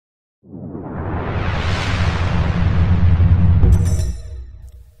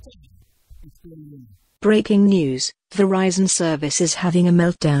Breaking news, Verizon service is having a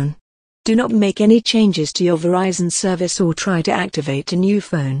meltdown. Do not make any changes to your Verizon service or try to activate a new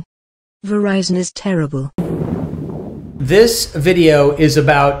phone. Verizon is terrible. This video is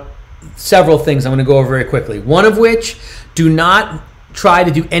about several things I'm going to go over very quickly. One of which, do not try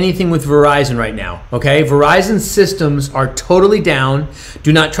to do anything with Verizon right now, okay? Verizon systems are totally down.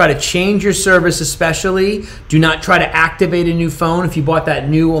 Do not try to change your service especially. Do not try to activate a new phone. If you bought that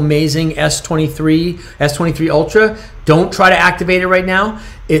new amazing S23 Ultra, don't try to activate it right now.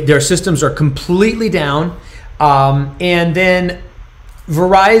 Their systems are completely down. And then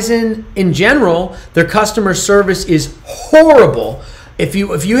Verizon in general, their customer service is horrible. If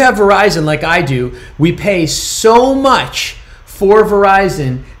you have Verizon like I do, we pay so much for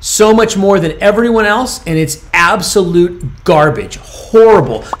Verizon, so much more than everyone else, and it's absolute garbage.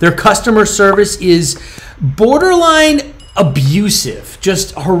 Horrible. Their customer service is borderline abusive,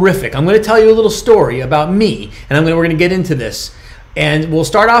 just horrific. I'm going to tell you a little story about me, and we're going to get into this. And we'll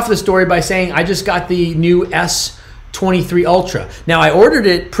start off the story by saying I just got the new S23 Ultra. Now, I ordered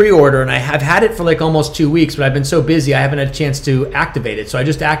it pre-order, and I have had it for like almost 2 weeks, but I've been so busy I haven't had a chance to activate it. So I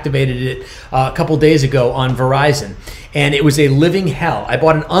just activated it a couple days ago on Verizon, and it was a living hell. I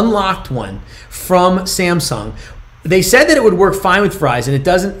bought an unlocked one from Samsung. They said that it would work fine with Verizon. It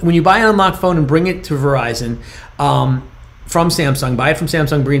doesn't. When you buy an unlocked phone and bring it to Verizon from Samsung, buy it from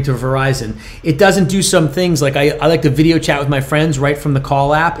Samsung, bring it to Verizon, it doesn't do some things like I like to video chat with my friends right from the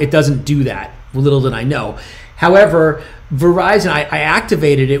call app. It doesn't do that. Little did I know. However, Verizon, I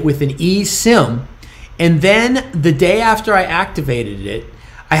activated it with an eSIM, and then the day after I activated it,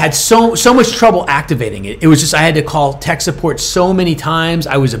 I had so much trouble activating it. It was just I had to call tech support so many times.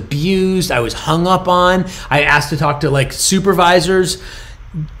 I was abused. I was hung up on. I asked to talk to like supervisors.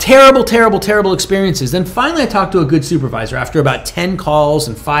 Terrible, terrible, terrible experiences. Then finally I talked to a good supervisor after about 10 calls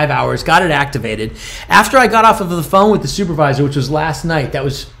and 5 hours, got it activated. After I got off of the phone with the supervisor, which was last night, that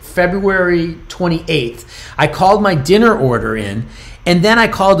was February 28th, I called my dinner order in, and then I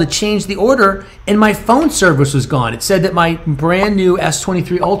called to change the order, and my phone service was gone. It said that my brand new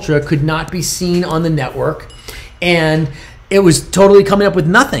S23 Ultra could not be seen on the network, and it was totally coming up with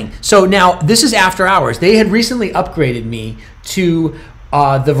nothing. So now this is after hours. They had recently upgraded me to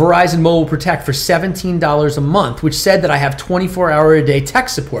the Verizon Mobile Protect for $17 a month, which said that I have 24-hour-a-day tech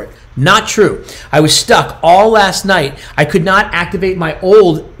support. Not true. I was stuck all last night. I could not activate my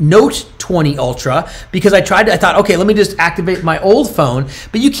old Note 20 Ultra because I thought, okay, let me just activate my old phone.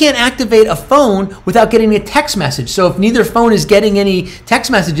 But you can't activate a phone without getting a text message. So if neither phone is getting any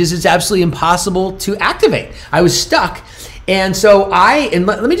text messages, it's absolutely impossible to activate. I was stuck. And so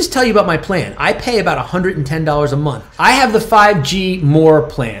let me just tell you about my plan. I pay about $110 a month. I have the 5G More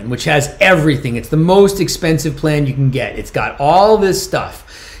plan, which has everything. It's the most expensive plan you can get. It's got all this stuff.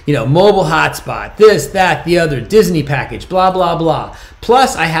 You know, mobile hotspot, this, that, the other, Disney package, blah, blah, blah.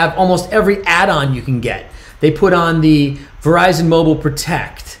 Plus, I have almost every add-on you can get. They put on the Verizon Mobile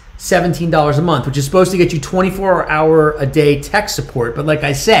Protect, $17 a month, which is supposed to get you 24-hour-a-day tech support. But like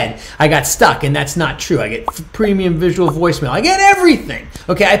I said, I got stuck, and that's not true. I get premium visual voicemail. I get everything.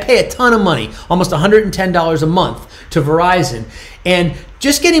 Okay, I pay a ton of money, almost $110 a month to Verizon. And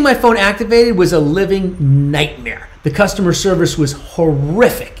just getting my phone activated was a living nightmare. The customer service was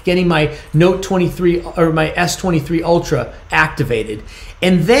horrific, getting my Note 23 or my S23 Ultra activated.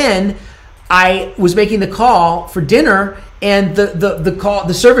 And then I was making the call for dinner, and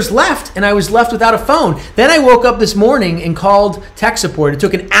the service left, and I was left without a phone. Then I woke up this morning and called tech support. It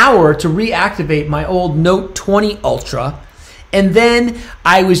took an hour to reactivate my old Note 20 Ultra. And then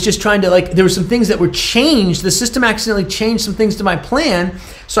I was just trying to, there were some things that were changed. The system accidentally changed some things to my plan.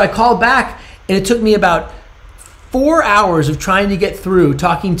 So I called back, and it took me about 4 hours of trying to get through,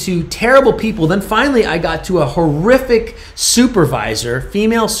 talking to terrible people. Then finally I got to a horrific supervisor,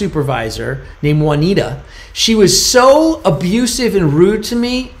 female supervisor named Juanita. She was so abusive and rude to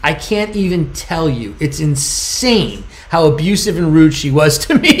me, I can't even tell you. It's insane how abusive and rude she was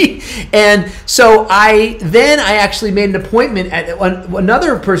to me. And so I actually made an appointment at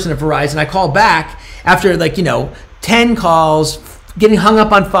another person at Verizon. I called back after 10 calls, getting hung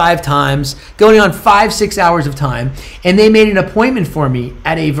up on 5 times, going on 5-6 hours of time, and they made an appointment for me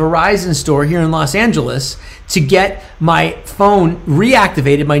at a Verizon store here in Los Angeles to get my phone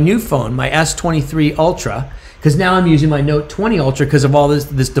reactivated, my new phone, my S23 Ultra, because now I'm using my Note 20 Ultra because of all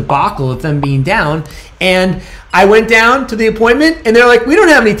this debacle of them being down. And I went down to the appointment, and they're like, we don't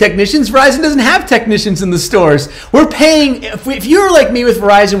have any technicians. Verizon doesn't have technicians in the stores. We're paying, if you're like me with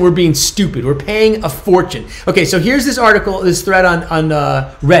Verizon, we're being stupid. We're paying a fortune. Okay, so here's this article, this thread on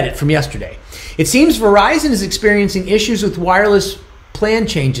Reddit from yesterday. It seems Verizon is experiencing issues with wireless plan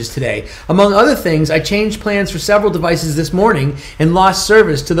changes today. Among other things, I changed plans for several devices this morning and lost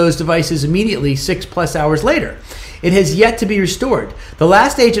service to those devices immediately 6+ hours later. It has yet to be restored. The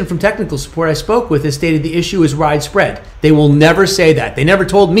last agent from technical support I spoke with has stated the issue is widespread. They will never say that. They never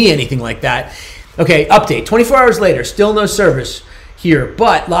told me anything like that. Okay, update. 24 hours later, still no service here,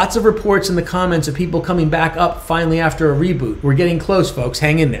 but lots of reports in the comments of people coming back up finally after a reboot. We're getting close, folks.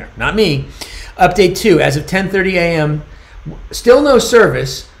 Hang in there. Not me. Update 2. As of 10:30 a.m., still no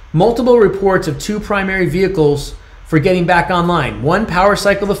service. Multiple reports of 2 primary vehicles for getting back online. One, power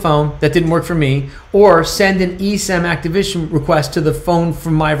cycle the phone. That didn't work for me. Or send an eSIM activation request to the phone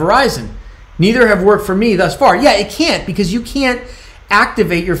from my Verizon. Neither have worked for me thus far. Yeah, it can't, because you can't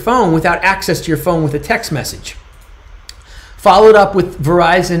activate your phone without access to your phone with a text message. Followed up with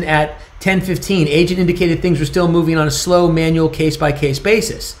Verizon at 10:15. Agent indicated things were still moving on a slow manual case-by-case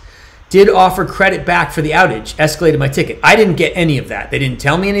basis. Did offer credit back for the outage. Escalated my ticket. I didn't get any of that. They didn't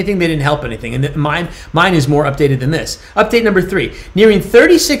tell me anything. They didn't help anything. And mine is more updated than this. Update number 3. Nearing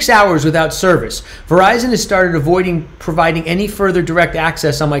 36 hours without service. Verizon has started avoiding providing any further direct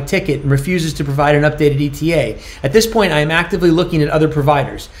access on my ticket and refuses to provide an updated ETA. At this point, I am actively looking at other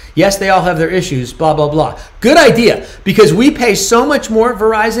providers. Yes, they all have their issues, blah, blah, blah. Good idea, because we pay so much more at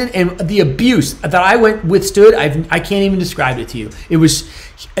Verizon, and the abuse that I withstood, I can't even describe it to you. It was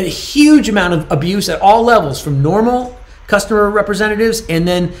a huge amount of abuse at all levels, from normal customer representatives and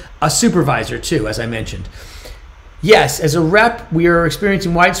then a supervisor too, as I mentioned. Yes, as a rep, we are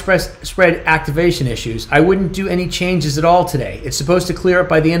experiencing widespread activation issues. I wouldn't do any changes at all today. It's supposed to clear up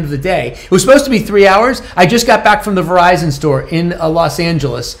by the end of the day. It was supposed to be 3 hours. I just got back from the Verizon store in Los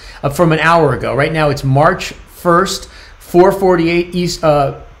Angeles from an hour ago. Right now it's March 1st, 4:48 East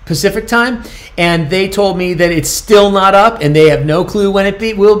Pacific time, and they told me that it's still not up and they have no clue when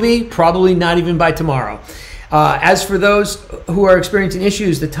it will be, probably not even by tomorrow. As for those who are experiencing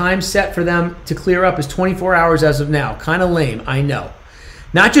issues, the time set for them to clear up is 24 hours as of now. Kind of lame, I know.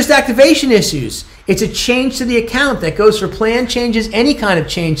 Not just activation issues, it's a change to the account that goes for plan changes, any kind of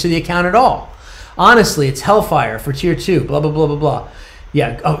change to the account at all. Honestly, it's hellfire for tier 2, blah, blah, blah, blah, blah.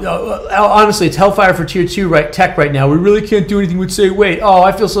 Yeah, honestly, it's hellfire for tier 2 tech right now. We really can't do anything with say wait. Oh,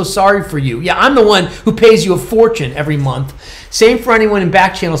 I feel so sorry for you. Yeah, I'm the one who pays you a fortune every month. Same for anyone in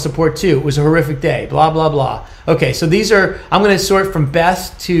back channel support too. It was a horrific day, blah, blah, blah. Okay, so these are, I'm going to sort from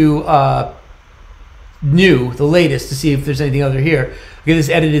best to new, the latest, to see if there's anything other here. Okay, this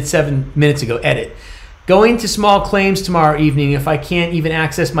edited 7 minutes ago, edit. Going to small claims tomorrow evening if I can't even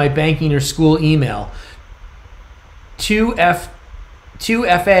access my banking or school email. 2FA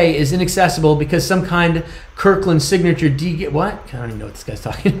is inaccessible because some kind of Kirkland signature what? I don't even know what this guy's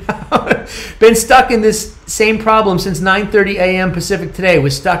talking about. Been stuck in this same problem since 9:30 a.m. Pacific today.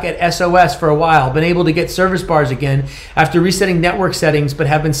 Was stuck at SOS for a while. Been able to get service bars again after resetting network settings, but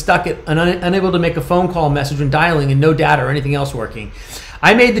have been stuck at unable to make a phone call message when dialing and no data or anything else working.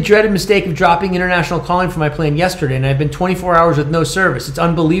 I made the dreaded mistake of dropping international calling for my plan yesterday, and I've been 24 hours with no service. It's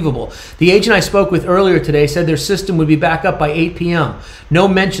unbelievable. The agent I spoke with earlier today said their system would be back up by 8 p.m. No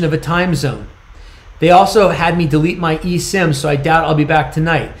mention of a time zone. They also had me delete my eSIM, so I doubt I'll be back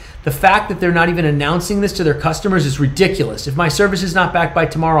tonight. The fact that they're not even announcing this to their customers is ridiculous. If my service is not back by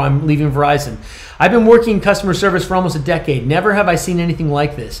tomorrow, I'm leaving Verizon. I've been working in customer service for almost a decade. Never have I seen anything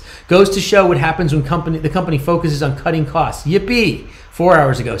like this. Goes to show what happens when the company focuses on cutting costs. Yippee! 4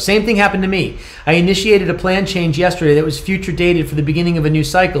 hours ago. Same thing happened to me. I initiated a plan change yesterday that was future dated for the beginning of a new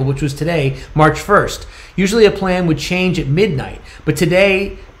cycle, which was today, March 1st. Usually a plan would change at midnight, but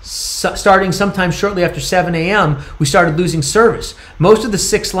today, starting sometime shortly after 7 a.m., we started losing service. Most of the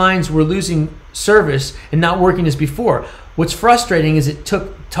 6 lines were losing service and not working as before. What's frustrating is it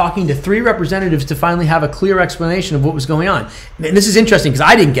took talking to 3 representatives to finally have a clear explanation of what was going on. And this is interesting because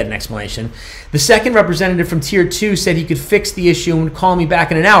I didn't get an explanation. The second representative from Tier 2 said he could fix the issue and would call me back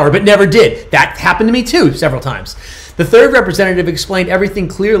in an hour, but never did. That happened to me too several times. The third representative explained everything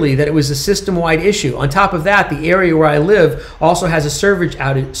clearly, that it was a system-wide issue. On top of that, the area where I live also has a service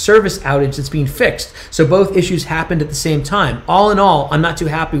outage that's being fixed. So both issues happened at the same time. All in all, I'm not too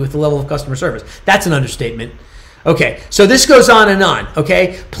happy with the level of customer service. That's an understatement. Okay, so this goes on and on,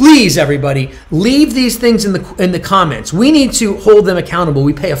 okay? Please, everybody, leave these things in the comments. We need to hold them accountable.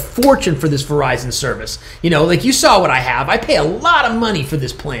 We pay a fortune for this Verizon service. You know, like you saw what I have. I pay a lot of money for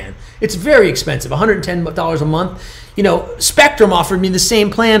this plan. It's very expensive, $110 a month. You know, Spectrum offered me the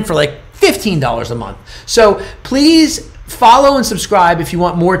same plan for like $15 a month. So please follow and subscribe if you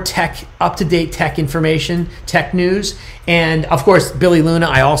want more tech, up-to-date tech information, tech news. And of course, Billy Luna,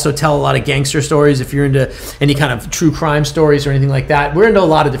 I also tell a lot of gangster stories if you're into any kind of true crime stories or anything like that. We're into a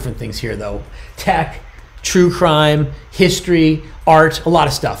lot of different things here though. Tech, true crime, history, art, a lot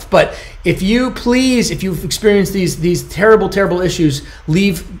of stuff. But if you've experienced these terrible issues,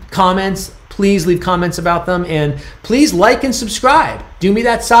 leave comments. Please leave comments about them, and please like and subscribe. Do me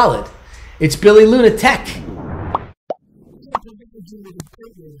that solid. It's Billy Luna Tech.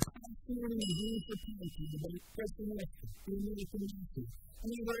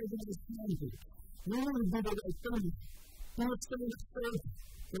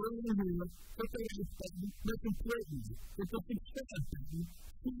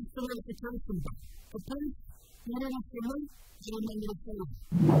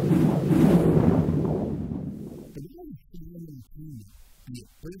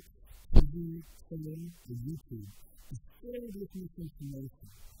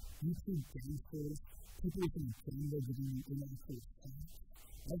 YouTube gangsters, people who can claim their degree in actual fact.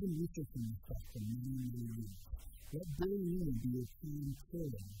 I've been researching this stuff for many years. Let Billy Luna be your prime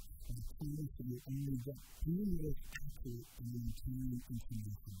killer, and I promise that you'll only get the most accurate and entertaining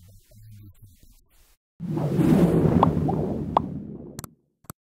information about all these topics.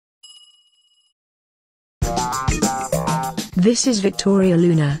 This is Victoria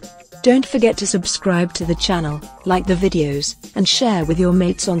Luna. Don't forget to subscribe to the channel, like the videos, and share with your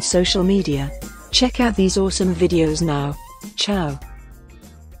mates on social media. Check out these awesome videos now. Ciao.